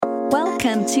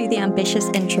Welcome to The Ambitious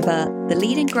Introvert, the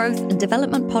leading growth and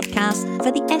development podcast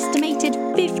for the estimated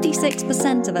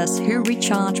 56% of us who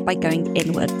recharge by going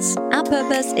inwards. Our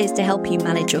purpose is to help you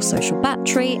manage your social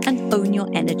battery and own your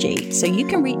energy so you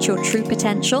can reach your true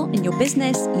potential in your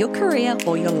business, your career,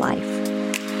 or your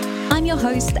life. I'm your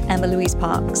host, Emma Louise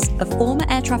Parks, a former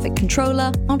air traffic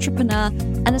controller, entrepreneur,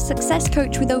 and a success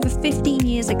coach with over 15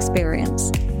 years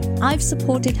experience. I've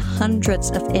supported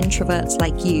hundreds of introverts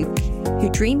like you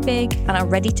who dream big and are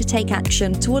ready to take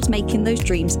action towards making those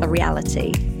dreams a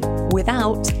reality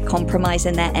without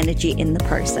compromising their energy in the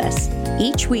process.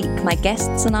 Each week, my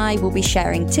guests and I will be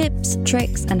sharing tips,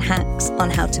 tricks, and hacks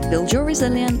on how to build your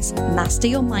resilience, master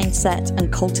your mindset,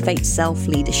 and cultivate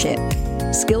self-leadership.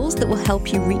 Skills that will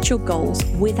help you reach your goals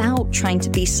without trying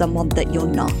to be someone that you're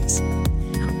not.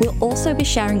 We'll also be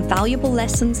sharing valuable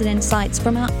lessons and insights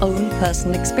from our own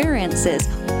personal experiences,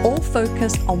 all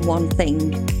focused on one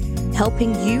thing: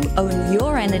 helping you own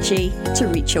your energy to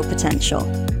reach your potential.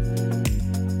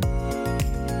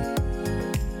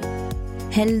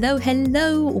 Hello.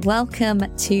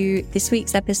 Welcome to this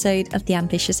week's episode of the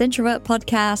Ambitious Introvert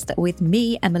podcast with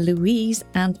me, Emma Louise,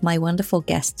 and my wonderful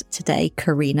guest today,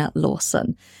 Carina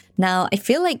Lawson. Now, I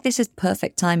feel like this is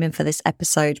perfect timing for this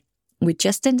episode. We're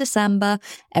just in December.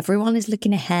 Everyone is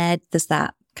looking ahead. There's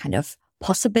that kind of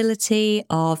possibility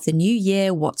of the new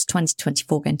year. What's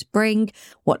 2024 going to bring?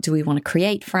 What do we want to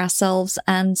create for ourselves?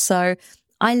 And so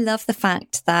I love the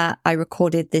fact that I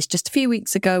recorded this just a few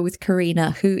weeks ago with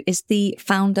Carina, who is the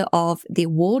founder of the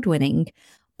award-winning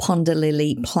Ponder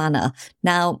Lily Planner.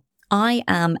 Now, I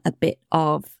am a bit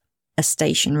of a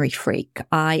stationery freak.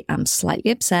 I am slightly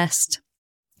obsessed.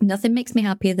 Nothing makes me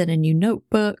happier than a new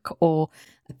notebook or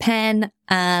a pen.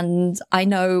 And I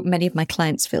know many of my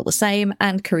clients feel the same,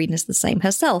 and Carina's the same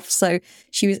herself. So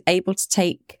she was able to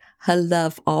take her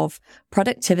love of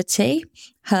productivity,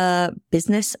 her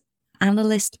business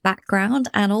analyst background,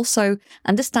 and also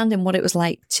understanding what it was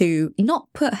like to not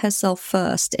put herself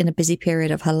first in a busy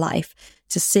period of her life,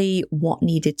 to see what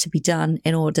needed to be done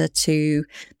in order to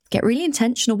get really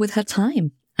intentional with her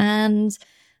time. And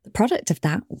the product of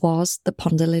that was the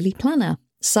Ponder Lily Planner.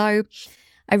 So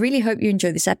I really hope you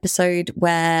enjoy this episode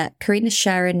where Carina's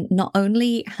sharing not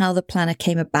only how the planner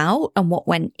came about and what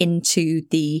went into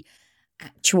the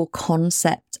actual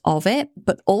concept of it,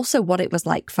 but also what it was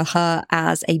like for her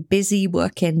as a busy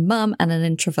working mum and an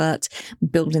introvert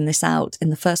building this out in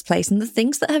the first place, and the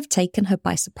things that have taken her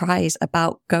by surprise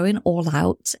about going all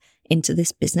out into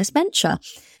this business venture.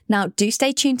 Now, do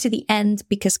stay tuned to the end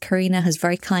because Carina has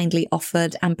very kindly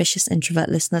offered Ambitious Introvert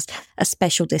listeners a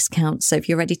special discount. So if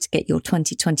you're ready to get your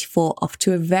 2024 off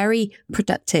to a very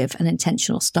productive and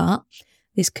intentional start,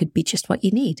 this could be just what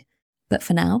you need. But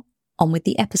for now, on with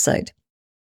the episode.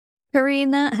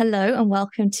 Carina, hello and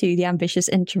welcome to the Ambitious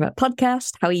Introvert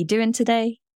podcast. How are you doing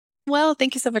today? Well,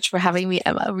 thank you so much for having me,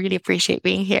 Emma. I really appreciate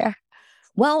being here.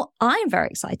 Well, I'm very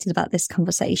excited about this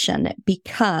conversation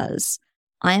because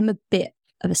I am a bit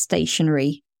of a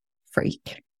stationery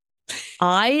freak.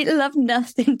 I love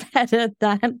nothing better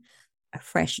than a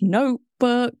fresh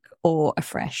notebook or a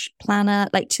fresh planner,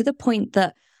 like to the point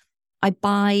that I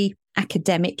buy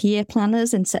academic year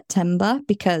planners in September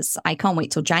because I can't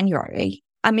wait till January.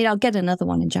 I mean, I'll get another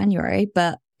one in January,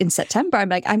 but in September,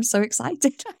 I'm so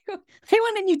excited. I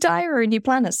want a new diary or a new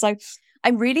planner. So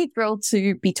I'm really thrilled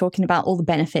to be talking about all the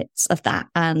benefits of that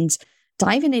and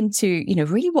diving into,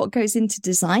 really what goes into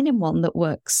designing one that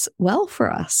works well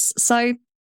for us. So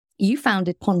you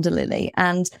founded Ponder Lily,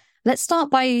 and let's start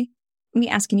by me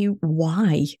asking you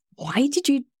why. Why did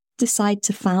you decide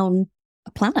to found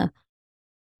a planner?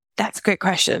 That's a great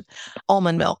question.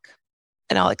 Almond milk.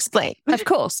 And I'll explain. Of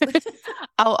course.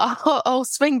 I'll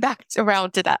swing back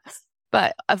around to that.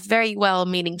 But a very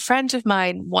well-meaning friend of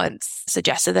mine once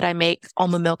suggested that I make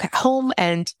almond milk at home.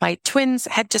 And my twins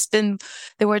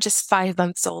they were just 5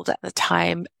 months old at the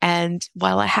time. And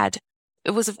while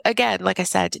it was, again, like I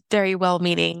said, very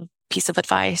well-meaning piece of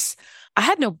advice. I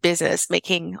had no business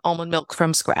making almond milk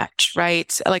from scratch,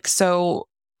 right? So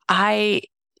I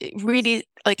really,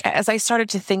 as I started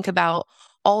to think about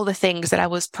all the things that I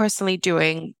was personally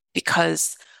doing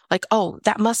because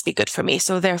that must be good for me.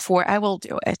 So therefore I will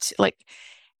do it.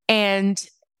 And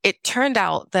it turned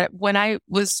out that when I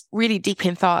was really deep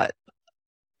in thought,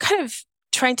 kind of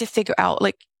trying to figure out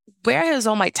where is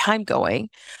all my time going?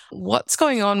 What's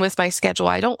going on with my schedule?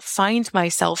 I don't find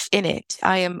myself in it.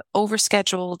 I am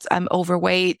overscheduled. I'm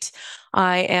overweight.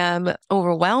 I am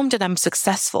overwhelmed and I'm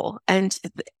successful. And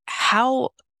how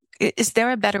is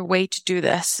there a better way to do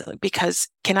this? Because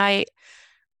can I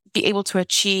be able to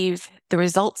achieve the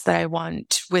results that I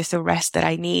want with the rest that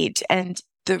I need? And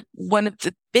one of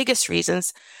the biggest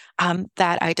reasons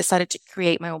that I decided to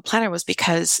create my own planner was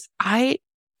because I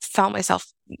found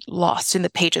myself lost in the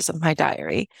pages of my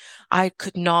diary. I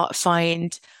could not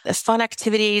find the fun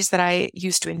activities that I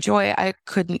used to enjoy. I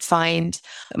couldn't find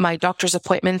my doctor's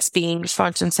appointments being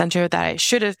front and center that I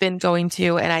should have been going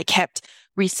to. And I kept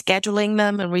rescheduling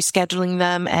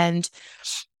them. And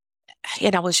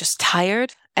I was just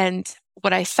tired. And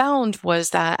what I found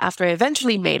was that after I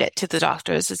eventually made it to the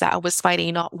doctors is that I was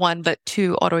fighting not one, but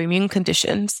two autoimmune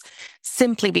conditions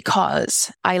simply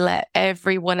because I let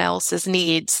everyone else's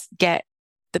needs get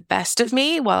the best of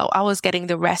me while I was getting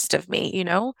the rest of me,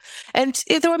 And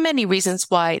there were many reasons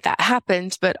why that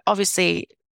happened, but obviously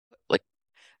like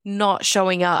not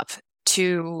showing up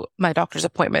to my doctor's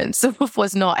appointments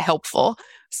was not helpful.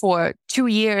 For 2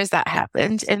 years that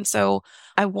happened. And so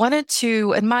I wanted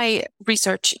to, and my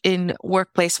research in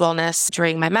workplace wellness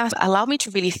during my master's allowed me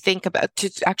to really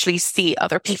to actually see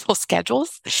other people's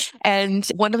schedules. And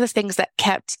one of the things that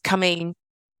kept coming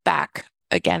back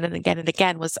again and again and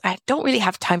again was I don't really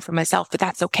have time for myself, but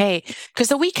that's okay because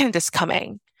the weekend is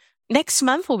coming. Next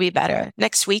month will be better.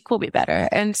 Next week will be better.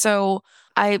 And so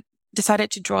I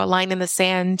decided to draw a line in the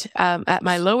sand at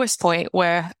my lowest point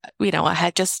where, I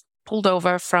had just pulled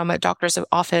over from a doctor's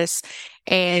office.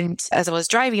 And as I was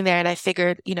driving there, and I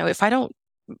figured, if I don't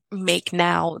make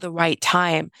now the right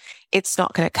time, it's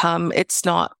not going to come. It's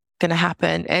not going to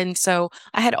happen. And so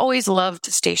I had always loved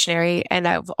stationery, and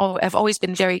I've always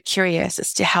been very curious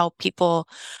as to how people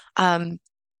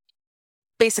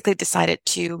basically decided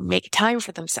to make time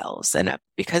for themselves. And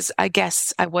because I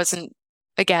guess I wasn't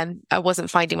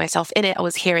finding myself in it. I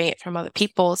was hearing it from other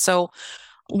people. So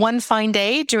one fine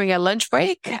day during a lunch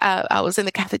break, I was in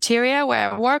the cafeteria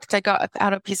where I worked. I got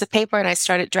out a piece of paper and I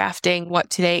started drafting what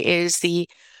today is the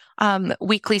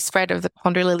weekly spread of the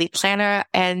Ponder Lily Planner.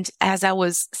 And as I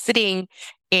was sitting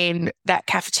in that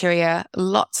cafeteria,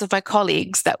 lots of my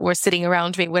colleagues that were sitting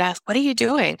around me would ask, "What are you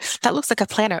doing? That looks like a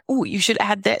planner. Oh, you should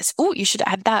add this. Oh, you should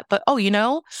add that. But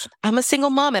I'm a single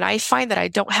mom and I find that I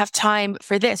don't have time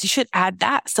for this. You should add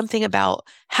that." Something about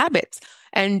habits.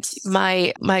 And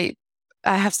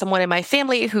I have someone in my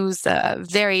family who's a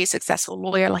very successful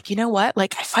lawyer. Like, you know what?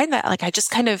 Like, I find that I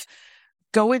just kind of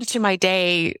go into my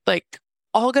day,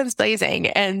 all guns blazing,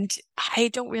 and I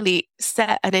don't really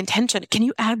set an intention. Can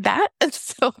you add that? And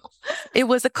so it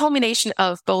was a culmination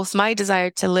of both my desire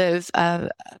to live a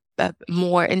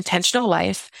more intentional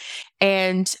life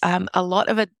and a lot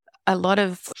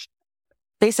of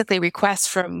basically requests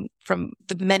from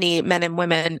the many men and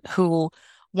women who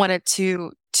wanted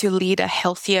to lead a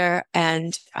healthier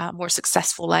and more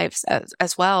successful lives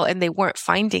as well. And they weren't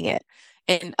finding it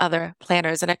in other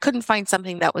planners. And I couldn't find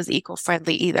something that was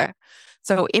eco-friendly either.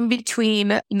 So in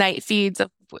between night feeds of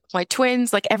my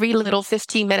twins, every little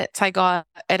 15 minutes I got,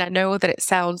 and I know that it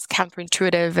sounds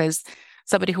counterintuitive as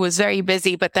somebody who was very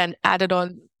busy, but then added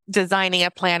on designing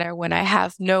a planner when I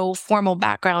have no formal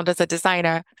background as a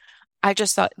designer. I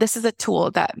just thought this is a tool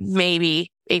that may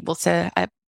be able to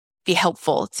be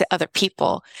helpful to other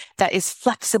people, that is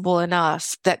flexible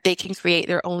enough that they can create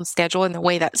their own schedule in the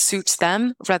way that suits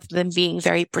them rather than being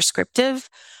very prescriptive.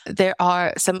 There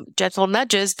are some gentle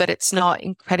nudges, but it's not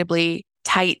incredibly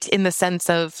tight in the sense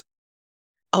of,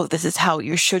 oh, this is how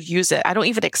you should use it. I don't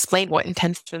even explain what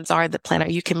intentions are in the planner.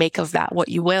 You can make of that what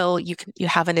you will. You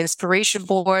have an inspiration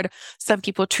board. Some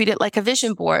people treat it like a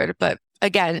vision board, but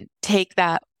again, take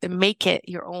that and make it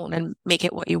your own and make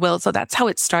it what you will. So that's how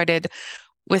it started,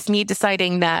 with me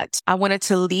deciding that I wanted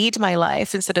to lead my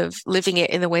life instead of living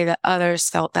it in the way that others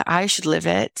felt that I should live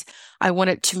it. I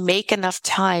wanted to make enough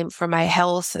time for my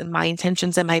health and my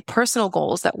intentions and my personal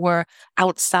goals that were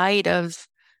outside of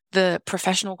the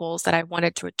professional goals that I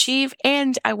wanted to achieve.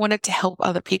 And I wanted to help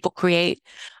other people create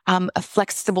a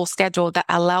flexible schedule that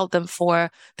allowed them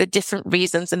for the different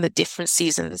reasons and the different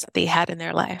seasons that they had in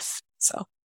their life. So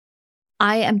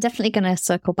I am definitely going to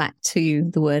circle back to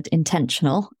the word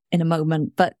intentional in a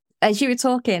moment. But as you were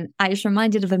talking, I was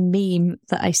reminded of a meme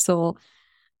that I saw,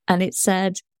 and it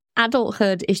said,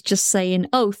 adulthood is just saying,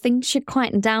 oh, things should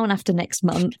quieten down after next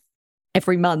month,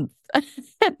 every month.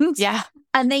 Yeah.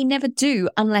 And they never do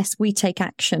unless we take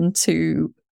action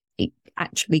to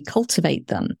actually cultivate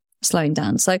them, slowing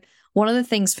down. So one of the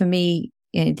things for me,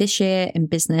 this year in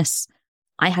business,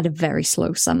 I had a very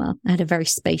slow summer. I had a very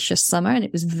spacious summer, and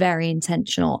it was very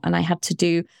intentional. And I had to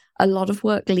do a lot of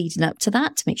work leading up to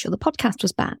that to make sure the podcast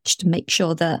was batched, to make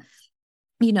sure that,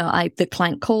 the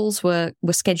client calls were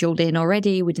scheduled in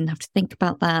already. We didn't have to think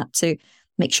about that, to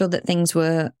make sure that things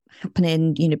were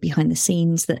happening, behind the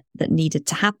scenes that needed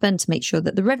to happen, to make sure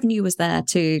that the revenue was there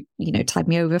to, tide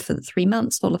me over for the 3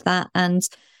 months, all of that. And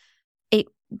it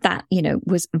that,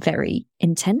 was very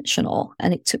intentional.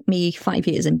 And it took me 5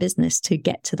 years in business to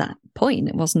get to that point.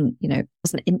 It wasn't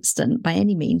instant by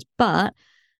any means, but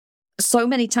so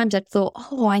many times I'd thought,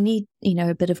 oh, I need,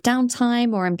 a bit of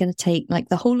downtime, or I'm going to take like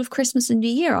the whole of Christmas and New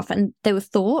Year off. And there were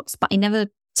thoughts, but I never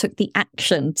took the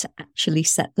action to actually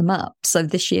set them up. So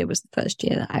this year was the first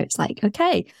year that I was like,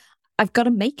 okay, I've got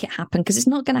to make it happen, because it's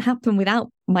not going to happen without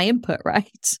my input,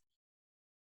 right?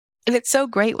 And it's so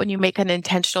great when you make an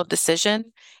intentional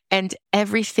decision and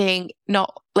everything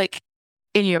not like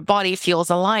in your body feels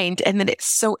aligned. And then it's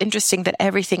so interesting that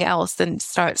everything else then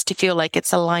starts to feel like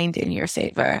it's aligned in your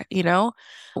favor,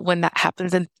 when that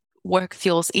happens and work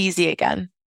feels easy again.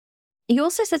 You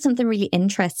also said something really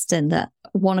interesting, that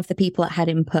one of the people that had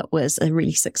input was a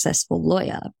really successful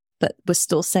lawyer, but was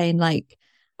still saying like,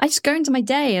 I just go into my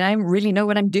day and I don't really know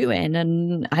what I'm doing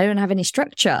and I don't have any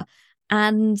structure.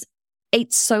 And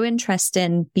it's so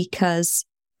interesting because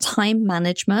time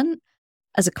management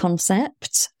as a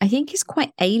concept, I think, is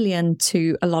quite alien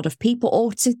to a lot of people,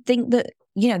 or to think that,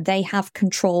 they have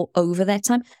control over their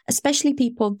time, especially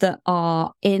people that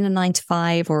are in a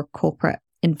 9-to-5 or a corporate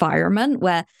environment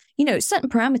where, certain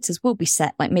parameters will be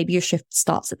set, like maybe your shift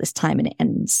starts at this time and it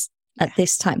ends at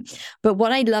this time. But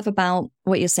what I love about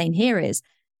what you're saying here is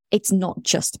it's not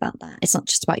just about that. It's not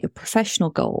just about your professional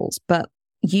goals, but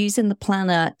using the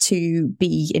planner to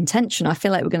be intentional. I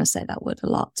feel like we're going to say that word a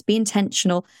lot, to be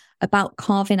intentional about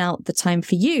carving out the time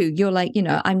for you. You're like,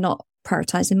 I'm not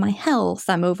prioritizing my health.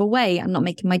 I'm overweight. I'm not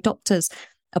making my doctor's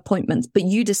appointments, but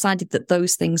you decided that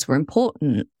those things were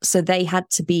important. So they had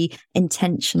to be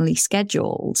intentionally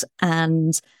scheduled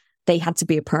and they had to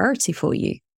be a priority for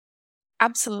you.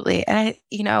 Absolutely. And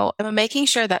I'm making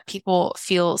sure that people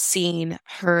feel seen,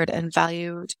 heard, and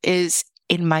valued is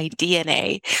in my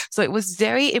DNA. So it was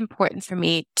very important for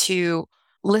me to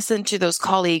listen to those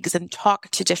colleagues and talk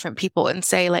to different people and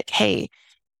say like, hey,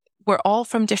 we're all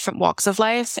from different walks of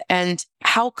life. And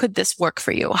how could this work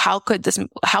for you?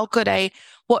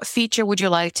 What feature would you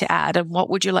like to add? And what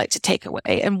would you like to take away?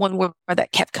 And one word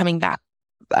that kept coming back,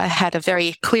 I had a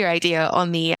very clear idea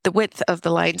on the width of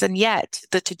the lines, and yet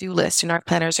the to-do list in our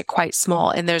planners are quite small.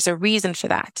 And there's a reason for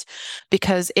that,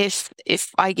 because if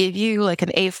I give you like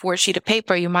an A4 sheet of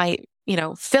paper, you might,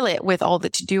 fill it with all the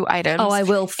to-do items. Oh, I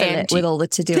will fill it with all the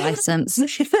to-do items.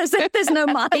 There's no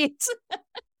might.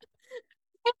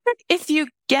 If you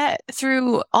get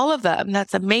through all of them,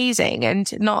 that's amazing.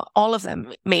 And not all of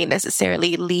them may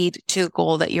necessarily lead to the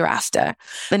goal that you're after.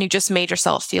 Then you just made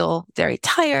yourself feel very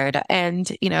tired and,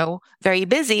 very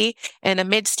busy. And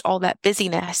amidst all that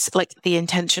busyness, like the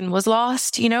intention was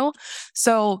lost,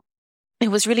 So it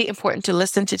was really important to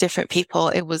listen to different people.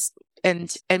 It was,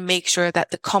 and make sure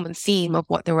that the common theme of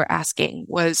what they were asking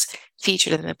was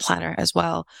featured in the planner as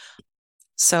well.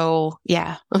 So,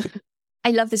 yeah. I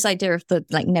love this idea of the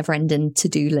never ending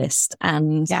to-do list.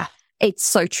 And it's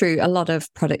so true. A lot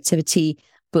of productivity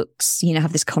books,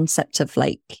 have this concept of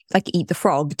like eat the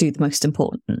frog, do the most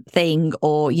important thing,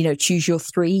 or, choose your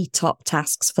 3 top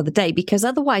tasks for the day. Because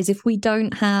otherwise, if we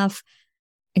don't have,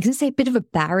 I'm going to say, a bit of a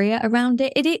barrier around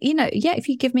it, if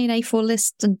you give me an A4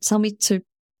 list and tell me to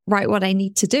write what I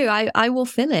need to do, I will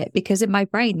fill it, because in my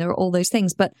brain, there are all those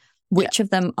things. But which of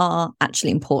them are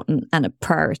actually important and a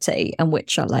priority, and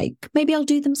which are like, maybe I'll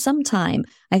do them sometime.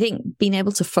 I think being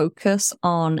able to focus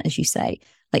on, as you say,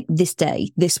 like this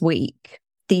day, this week,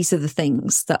 these are the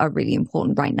things that are really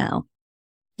important right now.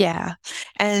 Yeah.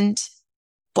 And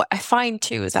what I find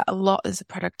too is that a lot is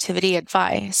productivity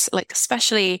advice, like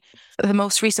especially the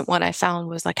most recent one I found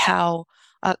was like how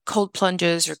cold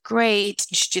plunges are great.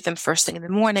 You should do them first thing in the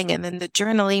morning, and then the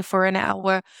journaling for an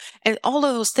hour. And all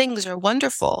of those things are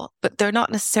wonderful, but they're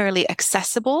not necessarily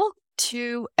accessible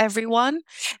to everyone.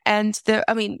 And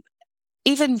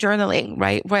even journaling,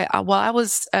 right? While I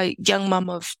was a young mom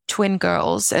of twin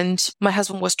girls and my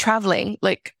husband was traveling,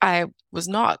 like I was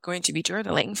not going to be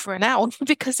journaling for an hour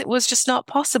because it was just not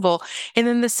possible. And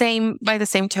then by the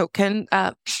same token,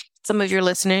 some of your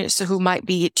listeners who might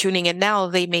be tuning in now,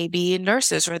 they may be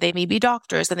nurses, or they may be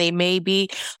doctors, and they may be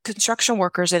construction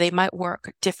workers, or they might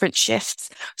work different shifts.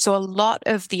 So a lot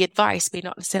of the advice may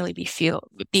not necessarily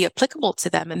be applicable to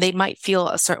them, and they might feel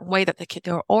a certain way that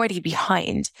they're already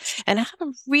behind. And I have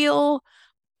a real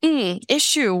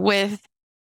issue with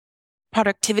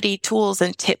productivity tools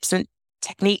and tips and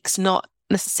techniques, not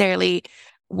necessarily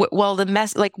while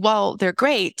they're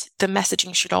great, the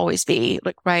messaging should always be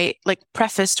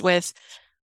prefaced with,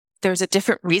 there's a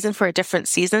different reason for a different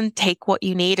season. Take what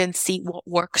you need and see what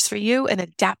works for you and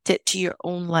adapt it to your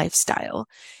own lifestyle.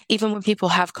 Even when people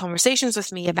have conversations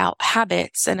with me about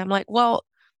habits, and I'm like, well,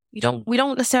 we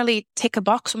don't necessarily tick a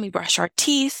box when we brush our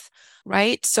teeth.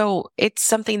 right? So it's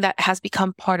something that has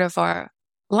become part of our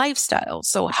lifestyle.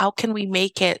 So how can we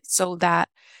make it so that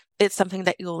it's something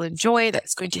that you'll enjoy,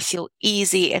 that's going to feel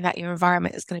easy, and that your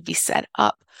environment is going to be set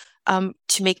up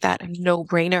to make that a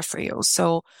no-brainer for you.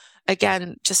 So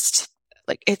again, just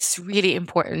like it's really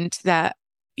important that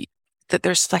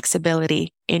there's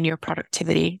flexibility in your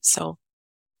productivity. So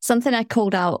something I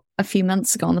called out a few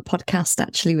months ago on the podcast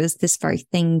actually was this very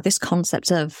thing, this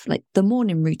concept of like the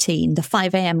morning routine, the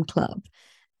 5 a.m. club.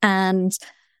 And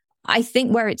I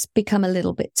think where it's become a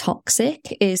little bit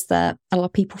toxic is that a lot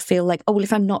of people feel like, oh, well,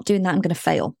 if I'm not doing that, I'm going to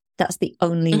fail. That's the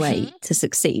only way to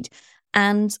succeed.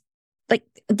 And like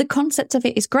the concept of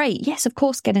it is great. Yes, of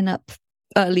course, getting up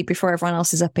early before everyone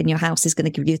else is up in your house is going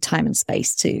to give you time and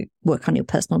space to work on your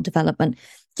personal development.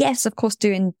 Yes, of course,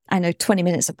 doing, 20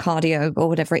 minutes of cardio or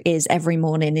whatever it is every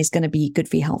morning is going to be good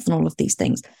for your health and all of these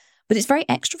things. But it's very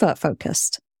extrovert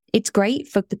focused. It's great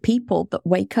for the people that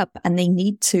wake up and they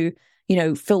need to,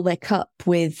 fill their cup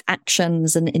with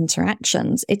actions and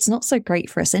interactions. It's not so great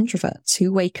for us introverts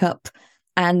who wake up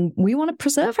and we want to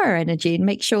preserve our energy and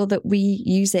make sure that we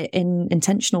use it in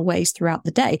intentional ways throughout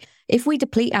the day. If we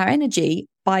deplete our energy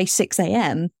by 6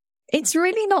 a.m., it's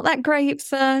really not that great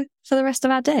for the rest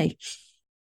of our day.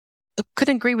 I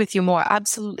couldn't agree with you more.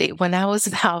 Absolutely. When I was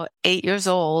about 8 years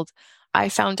old, I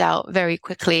found out very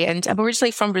quickly, and I'm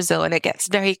originally from Brazil, and it gets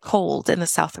very cold in the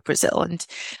south of Brazil, and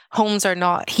homes are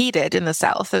not heated in the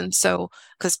south. And so,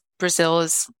 because Brazil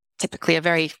is typically a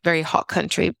very, very hot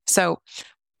country. So,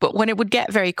 but when it would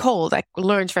get very cold, I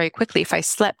learned very quickly if I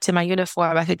slept in my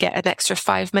uniform, I could get an extra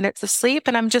 5 minutes of sleep.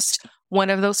 And I'm just one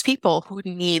of those people who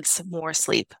needs more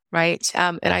sleep, right?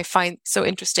 And I find so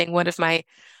interesting. One of my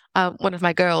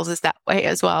girls is that way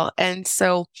as well. And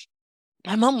so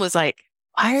my mom was like,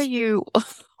 why are you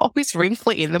always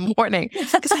wrinkly in the morning?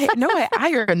 Because I know I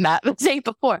ironed that the day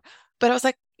before. But I was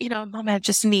like, Mom, I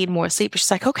just need more sleep.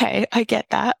 She's like, okay, I get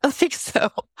that. I think so.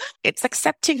 It's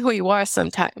accepting who you are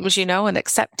sometimes, and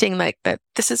accepting like that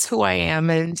this is who I am.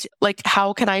 And like,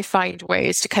 how can I find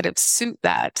ways to kind of suit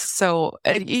that? So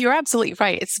you're absolutely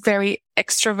right. It's very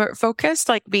extrovert focused,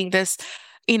 like being this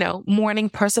morning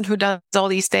person who does all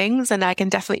these things. And I can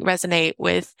definitely resonate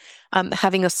with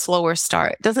having a slower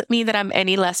start. Doesn't mean that I'm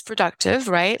any less productive,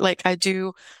 right? Like I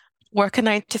do work a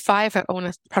 9 to 5. I own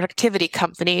a productivity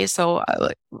company. So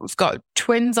we've got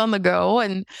twins on the go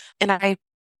and I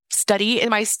study in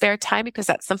my spare time because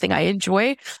that's something I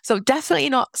enjoy. So definitely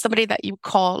not somebody that you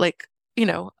call like,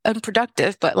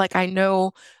 unproductive, but like I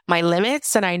know my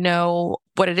limits and I know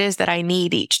what it is that I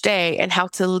need each day and how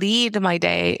to lead my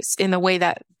day in the way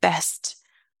that best,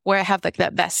 where I have like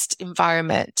that best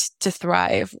environment to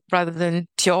thrive rather than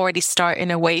to already start in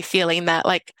a way feeling that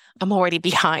like I'm already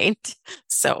behind.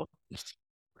 So.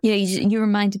 Yeah, you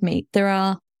reminded me, there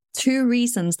are 2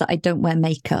 reasons that I don't wear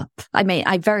makeup.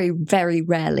 I very, very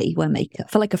rarely wear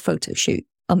makeup for like a photo shoot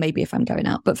or maybe if I'm going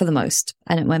out, but for the most,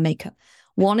 I don't wear makeup.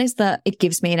 One is that it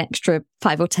gives me an extra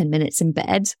 5 or 10 minutes in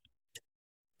bed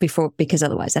because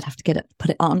otherwise I'd have to get up,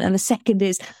 put it on. And the second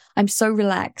is I'm so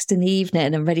relaxed in the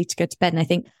evening and ready to go to bed. And I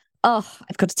think, oh,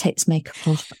 I've got to take this makeup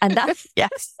off. And that's,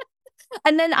 yes.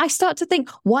 And then I start to think,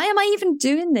 why am I even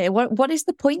doing this? What is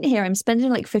the point here? I'm spending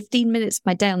like 15 minutes of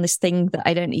my day on this thing that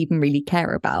I don't even really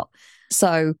care about.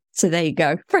 So there you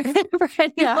go. For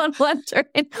anyone wondering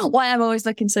why I'm always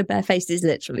looking so barefaced is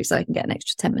literally so I can get an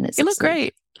extra 10 minutes. You look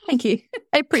great. Thank you.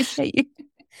 I appreciate you.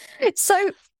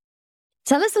 So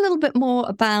tell us a little bit more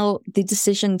about the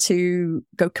decision to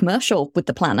go commercial with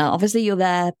the planner. Obviously you're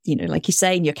there, like you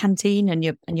say, in your canteen and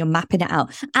you're mapping it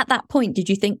out. At that point, did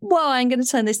you think, well, I'm going to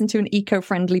turn this into an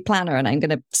eco-friendly planner and I'm going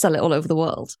to sell it all over the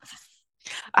world?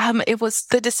 It was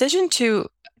the decision to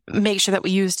make sure that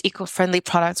we used eco-friendly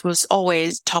products was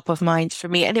always top of mind for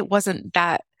me. And it wasn't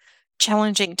that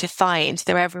challenging to find.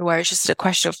 They're everywhere. It's just a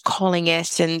question of calling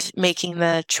it and making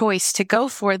the choice to go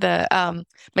for the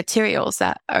materials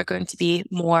that are going to be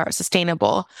more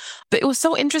sustainable. But it was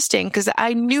so interesting because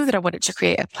I knew that I wanted to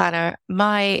create a planner.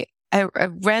 I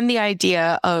ran the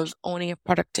idea of owning a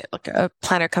product, like a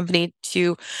planner company,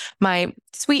 to my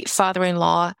sweet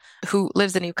father-in-law who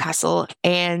lives in Newcastle.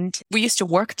 And we used to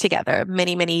work together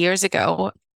many, many years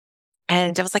ago.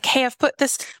 And I was like, hey, I've put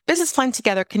this business plan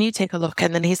together. Can you take a look?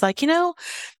 And then he's like,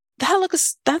 that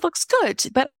looks good.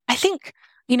 But I think,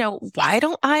 why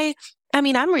don't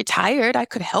I'm retired. I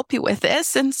could help you with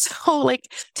this. And so like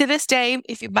to this day,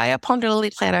 if you buy a Ponder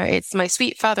Lily planner, it's my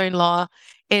sweet father-in-law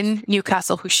in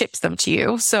Newcastle who ships them to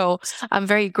you. So I'm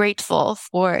very grateful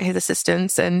for his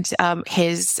assistance and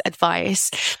his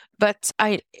advice. But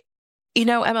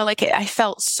Emma, like I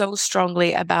felt so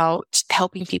strongly about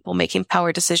helping people make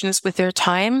empowered decisions with their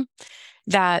time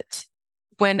that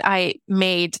when I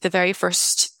made the very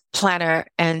first planner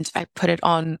and I put it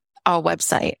on our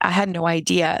website, I had no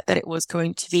idea that it was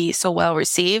going to be so well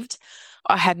received.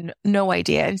 I had no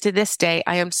idea. And to this day,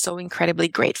 I am so incredibly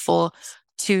grateful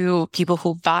to people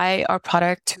who buy our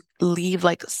product, who leave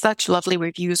like such lovely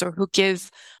reviews or who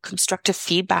give constructive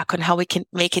feedback on how we can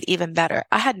make it even better.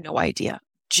 I had no idea,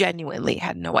 genuinely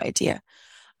had no idea.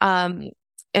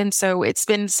 And so it's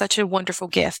been such a wonderful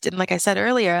gift. And like I said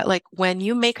earlier, like when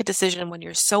you make a decision, when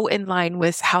you're so in line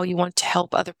with how you want to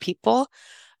help other people,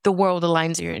 the world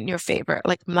aligns you in your favor.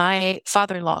 Like my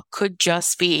father-in-law could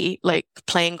just be like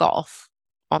playing golf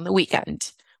on the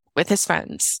weekend with his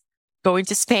friends, going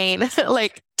to Spain,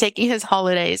 like taking his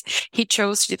holidays. He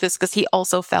chose to do this because he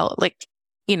also felt like,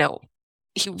 you know,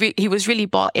 he was really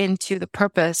bought into the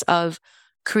purpose of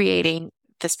creating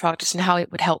this product and how it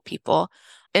would help people.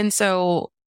 And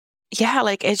so, yeah,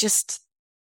 like it just,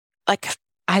 like,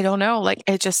 I don't know, like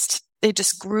it just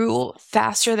grew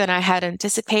faster than I had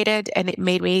anticipated. And it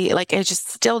made me like, it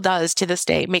just still does to this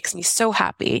day. It makes me so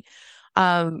happy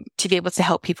to be able to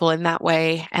help people in that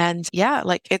way. And yeah,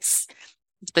 like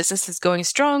business is going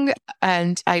strong,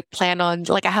 and I plan on,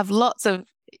 like, I have lots of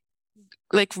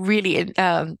like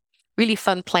really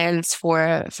fun plans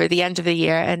for the end of the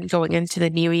year and going into the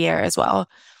new year as well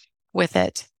with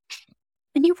it.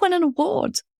 And you won an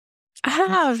award. I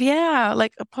have, yeah.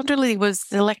 Like Ponderly was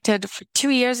elected for 2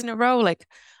 years in a row, like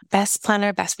best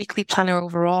planner, best weekly planner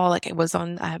overall. Like it was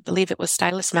on, I believe it was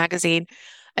Stylist magazine.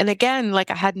 And again,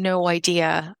 like I had no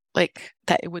idea like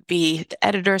that it would be the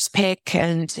editor's pick.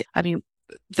 And I mean,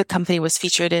 the company was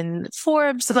featured in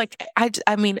Forbes. Like,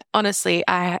 I mean, honestly,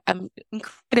 I am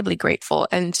incredibly grateful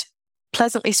and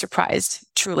pleasantly surprised,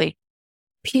 truly.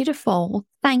 Beautiful.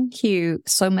 Thank you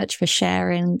so much for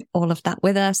sharing all of that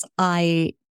with us.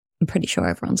 I'm pretty sure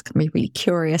everyone's going to be really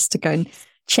curious to go and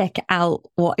check out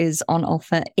what is on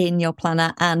offer in your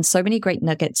planner, and so many great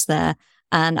nuggets there.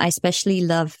 And I especially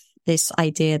love this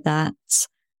idea that,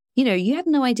 you know, you had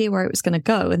no idea where it was going to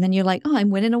go. And then you're like, oh, I'm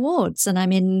winning awards and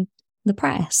I'm in the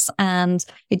press. And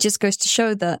it just goes to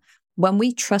show that when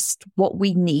we trust what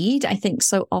we need, I think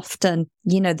so often,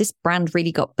 you know, this brand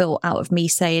really got built out of me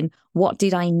saying, what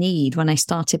did I need when I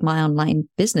started my online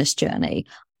business journey?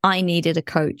 I needed a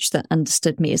coach that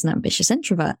understood me as an ambitious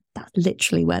introvert. That's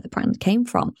literally where the brand came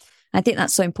from. I think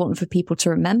that's so important for people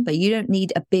to remember. You don't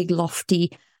need a big,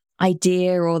 lofty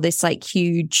idea or this like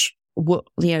huge,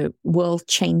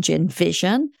 world-changing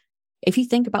vision. If you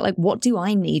think about like, what do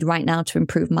I need right now to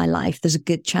improve my life? There's a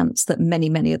good chance that many,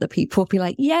 many other people will be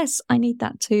like, yes, I need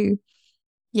that too.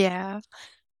 Yeah,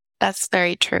 that's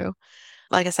very true.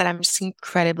 Like I said, I'm just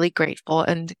incredibly grateful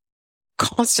and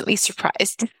constantly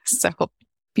surprised. So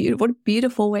beautiful, what a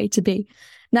beautiful way to be.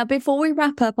 Now, before we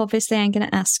wrap up, obviously, I'm going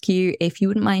to ask you if you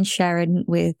wouldn't mind sharing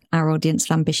with our audience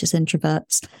of ambitious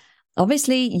introverts.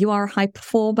 Obviously, you are a high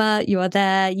performer. You are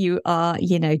there. You are,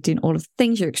 doing all of the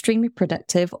things. You're extremely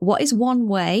productive. What is one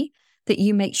way that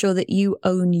you make sure that you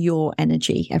own your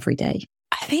energy every day?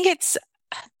 I think it's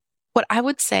what I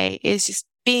would say is just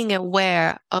being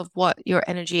aware of what your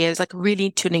energy is, like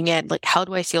really tuning in, like, how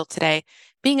do I feel today?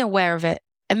 Being aware of it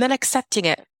and then accepting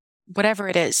it, whatever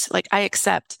it is. Like, I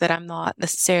accept that I'm not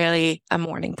necessarily a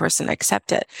morning person. I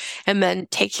accept it. And then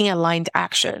taking aligned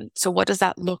action. So what does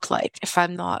that look like? If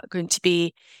I'm not going to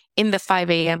be in the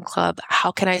 5 a.m. club,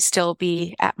 how can I still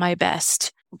be at my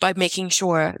best by making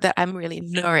sure that I'm really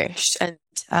nourished and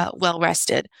well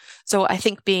rested? So I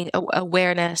think being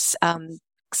awareness,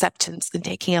 acceptance, and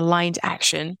taking aligned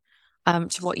action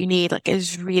to what you need, like,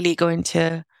 is really going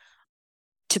to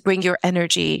bring your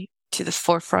energy to the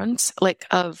forefront,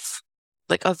 of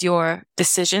your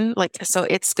decision. Like, so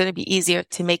it's going to be easier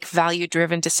to make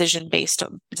value-driven decisions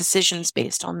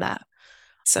based on that.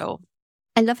 So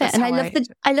I love it. And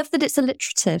I love that it's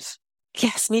alliterative.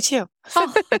 Yes, me too.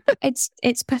 Oh,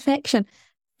 it's perfection.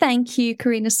 Thank you,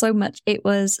 Carina, so much. It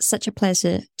was such a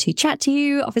pleasure to chat to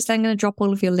you. Obviously, I'm going to drop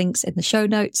all of your links in the show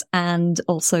notes and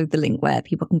also the link where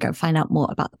people can go find out more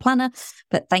about the planner.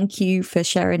 But thank you for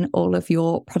sharing all of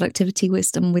your productivity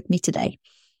wisdom with me today.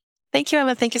 Thank you,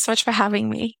 Emma. Thank you so much for having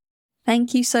me.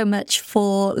 Thank you so much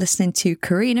for listening to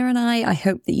Carina and I. I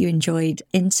hope that you enjoyed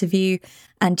the interview,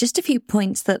 and just a few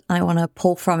points that I want to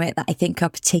pull from it that I think are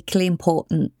particularly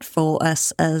important for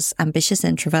us as ambitious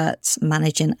introverts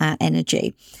managing our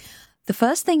energy. The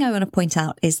first thing I want to point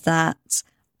out is that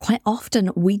quite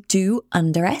often we do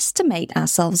underestimate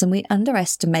ourselves and we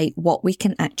underestimate what we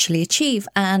can actually achieve.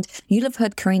 And you'll have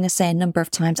heard Carina say a number of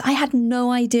times, I had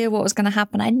no idea what was going to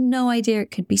happen. I had no idea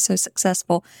it could be so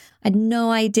successful. I had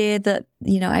no idea that,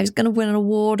 I was going to win an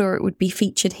award or it would be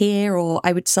featured here or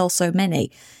I would sell so many.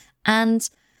 And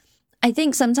I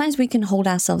think sometimes we can hold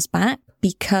ourselves back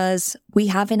because we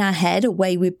have in our head a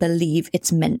way we believe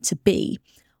it's meant to be.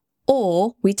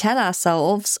 Or we tell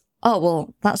ourselves, oh,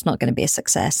 well, that's not going to be a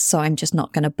success, so I'm just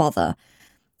not going to bother.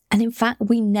 And in fact,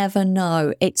 we never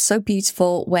know. It's so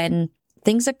beautiful when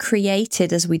things are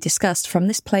created, as we discussed, from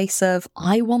this place of,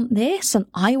 I want this and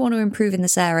I want to improve in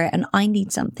this area and I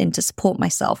need something to support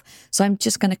myself. So I'm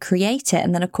just going to create it.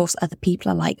 And then, of course, other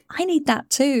people are like, I need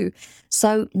that too.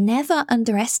 So never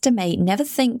underestimate, never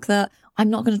think that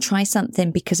I'm not going to try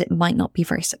something because it might not be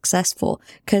very successful.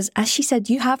 Because as she said,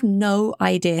 you have no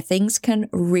idea. Things can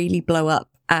really blow up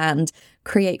and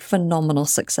create phenomenal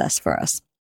success for us.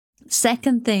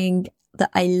 Second thing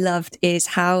that I loved is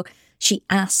how she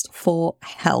asked for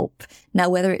help. Now,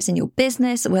 whether it's in your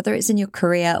business, whether it's in your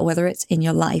career, or whether it's in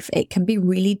your life, it can be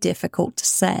really difficult to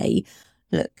say,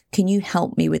 look, can you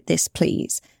help me with this,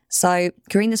 please? So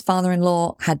Carina's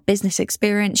father-in-law had business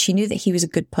experience. She knew that he was a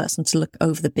good person to look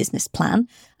over the business plan.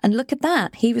 And look at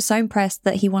that. He was so impressed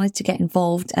that he wanted to get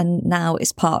involved and now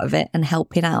is part of it and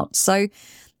helping out. So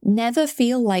never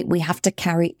feel like we have to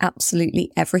carry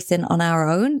absolutely everything on our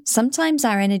own. Sometimes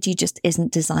our energy just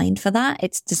isn't designed for that.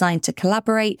 It's designed to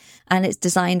collaborate and it's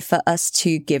designed for us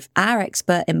to give our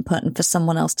expert input and for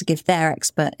someone else to give their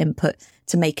expert input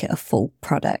to make it a full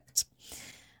product.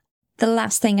 The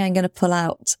last thing I'm going to pull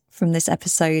out from this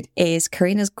episode is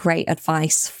Carina's great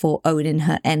advice for owning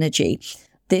her energy.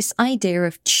 This idea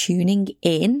of tuning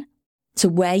in to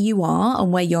where you are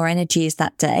and where your energy is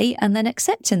that day, and then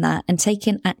accepting that and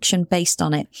taking action based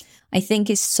on it, I think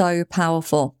is so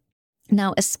powerful.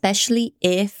 Now, especially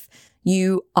if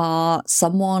you are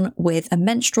someone with a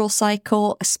menstrual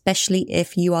cycle, especially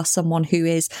if you are someone who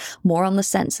is more on the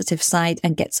sensitive side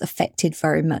and gets affected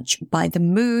very much by the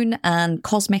moon and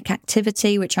cosmic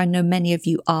activity, which I know many of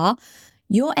you are,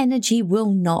 your energy will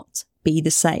not be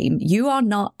the same. You are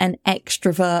not an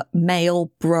extrovert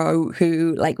male bro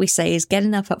who, like we say, is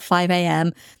getting up at 5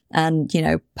 a.m. and,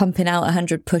 pumping out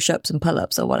 100 push-ups and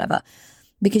pull-ups or whatever,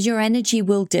 because your energy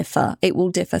will differ. It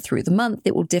will differ through the month.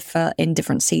 It will differ in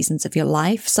different seasons of your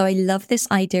life. So I love this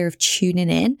idea of tuning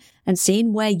in and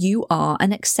seeing where you are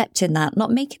and accepting that,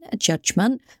 not making it a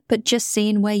judgment, but just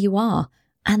seeing where you are.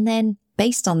 And then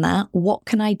based on that, what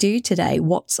can I do today?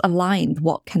 What's aligned?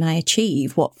 What can I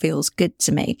achieve? What feels good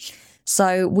to me?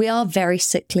 So we are very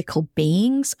cyclical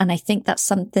beings. And I think that's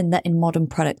something that in modern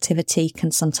productivity can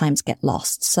sometimes get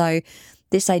lost. So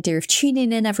this idea of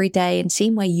tuning in every day and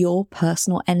seeing where your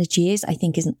personal energy is, I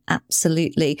think is an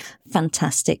absolutely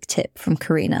fantastic tip from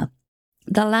Carina.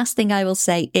 The last thing I will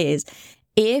say is,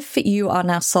 if you are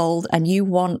now sold and you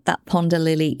want that ponder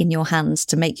lily in your hands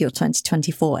to make your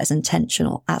 2024 as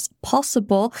intentional as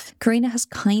possible, Carina has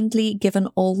kindly given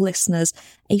all listeners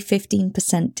a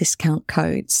 15% discount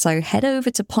code. So head over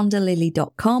to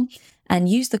ponderlily.com and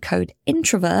use the code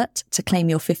INTROVERT to claim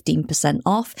your 15%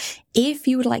 off. If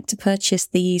you would like to purchase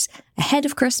these ahead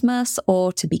of Christmas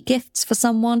or to be gifts for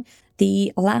someone,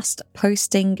 the last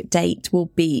posting date will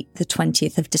be the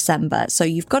 20th of December. So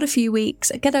you've got a few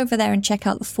weeks. Get over there and check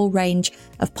out the full range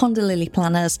of Ponder Lily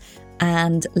planners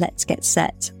and let's get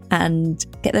set and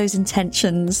get those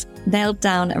intentions nailed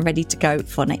down and ready to go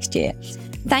for next year.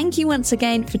 Thank you once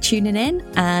again for tuning in,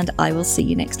 and I will see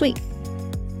you next week.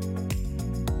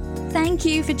 Thank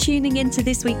you for tuning into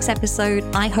this week's episode.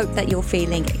 I hope that you're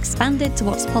feeling expanded to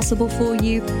what's possible for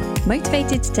you,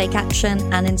 motivated to take action,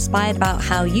 and inspired about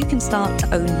how you can start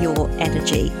to own your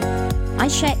energy. I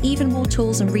share even more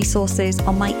tools and resources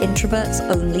on my Introverts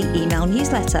Only email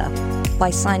newsletter. By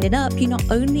signing up, you not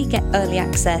only get early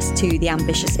access to the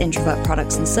Ambitious Introvert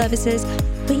products and services,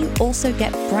 but you also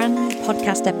get brand new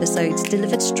podcast episodes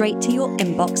delivered straight to your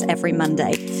inbox every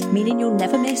Monday, meaning you'll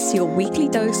never miss your weekly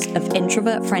dose of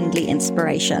introvert-friendly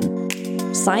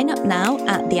inspiration. Sign up now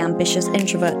at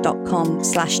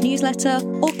theambitiousintrovert.com/newsletter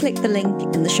or click the link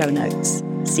in the show notes.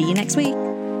 See you next week.